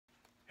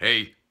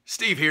Hey,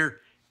 Steve here,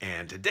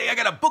 and today I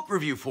got a book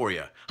review for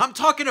you. I'm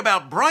talking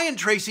about Brian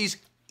Tracy's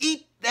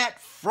Eat That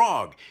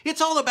Frog.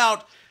 It's all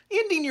about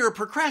ending your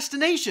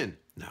procrastination.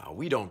 No,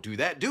 we don't do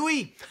that, do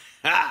we?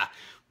 Ha!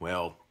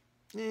 Well,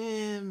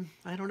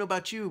 I don't know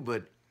about you,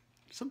 but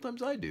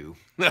sometimes I do.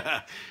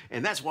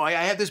 And that's why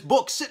I have this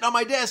book sitting on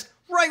my desk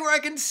right where I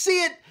can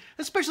see it,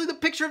 especially the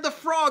picture of the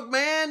frog,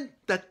 man.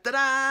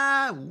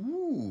 Da-da-da!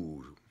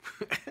 Ooh.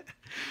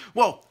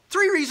 Well,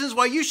 3 reasons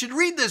why you should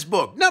read this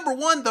book. Number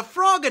 1, the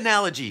frog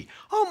analogy.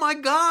 Oh my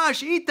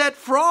gosh, eat that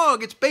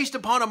frog. It's based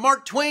upon a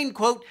Mark Twain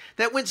quote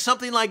that went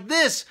something like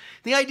this.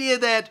 The idea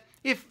that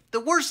if the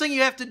worst thing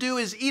you have to do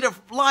is eat a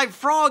live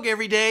frog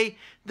every day,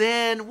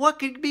 then what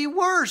could be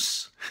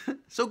worse?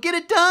 So get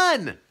it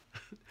done.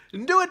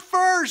 And do it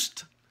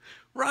first.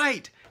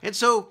 Right. And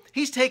so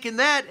he's taken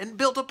that and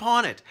built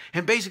upon it.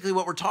 And basically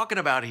what we're talking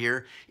about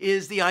here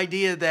is the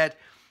idea that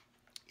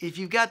if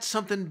you've got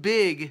something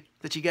big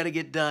that you got to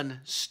get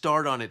done,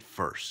 start on it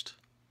first.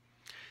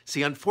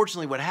 See,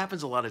 unfortunately, what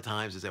happens a lot of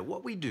times is that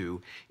what we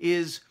do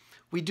is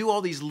we do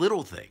all these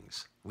little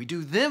things. We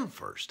do them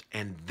first,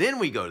 and then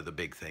we go to the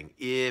big thing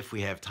if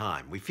we have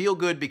time. We feel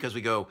good because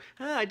we go,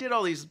 I did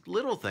all these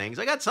little things.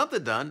 I got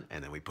something done,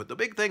 and then we put the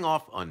big thing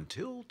off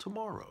until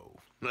tomorrow.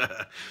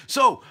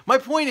 So my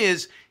point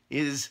is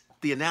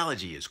the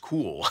analogy is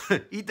cool.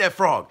 Eat that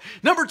frog.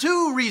 Number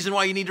 2 reason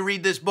why you need to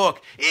read this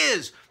book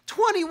is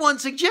 21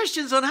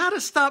 suggestions on how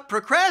to stop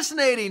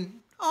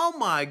procrastinating. Oh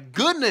my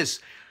goodness.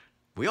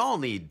 We all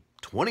need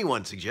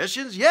 21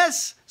 suggestions.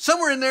 Yes,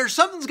 somewhere in there,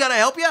 something's got to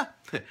help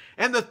you.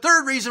 And the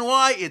 3rd reason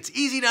why, it's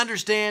easy to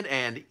understand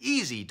and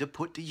easy to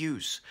put to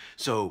use.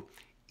 So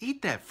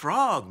eat that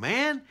frog,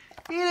 man.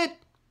 Eat it.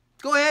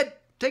 Go ahead.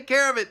 Take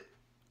care of it.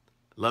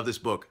 Love this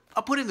book.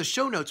 I'll put in the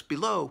show notes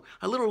below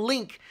a little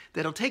link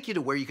that'll take you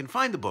to where you can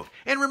find the book.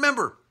 And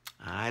remember,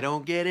 I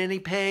don't get any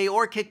pay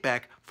or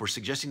kickback for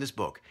suggesting this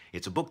book.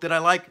 It's a book that I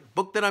like,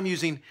 book that I'm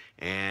using,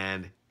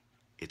 and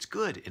it's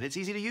good and it's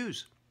easy to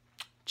use.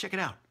 Check it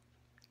out.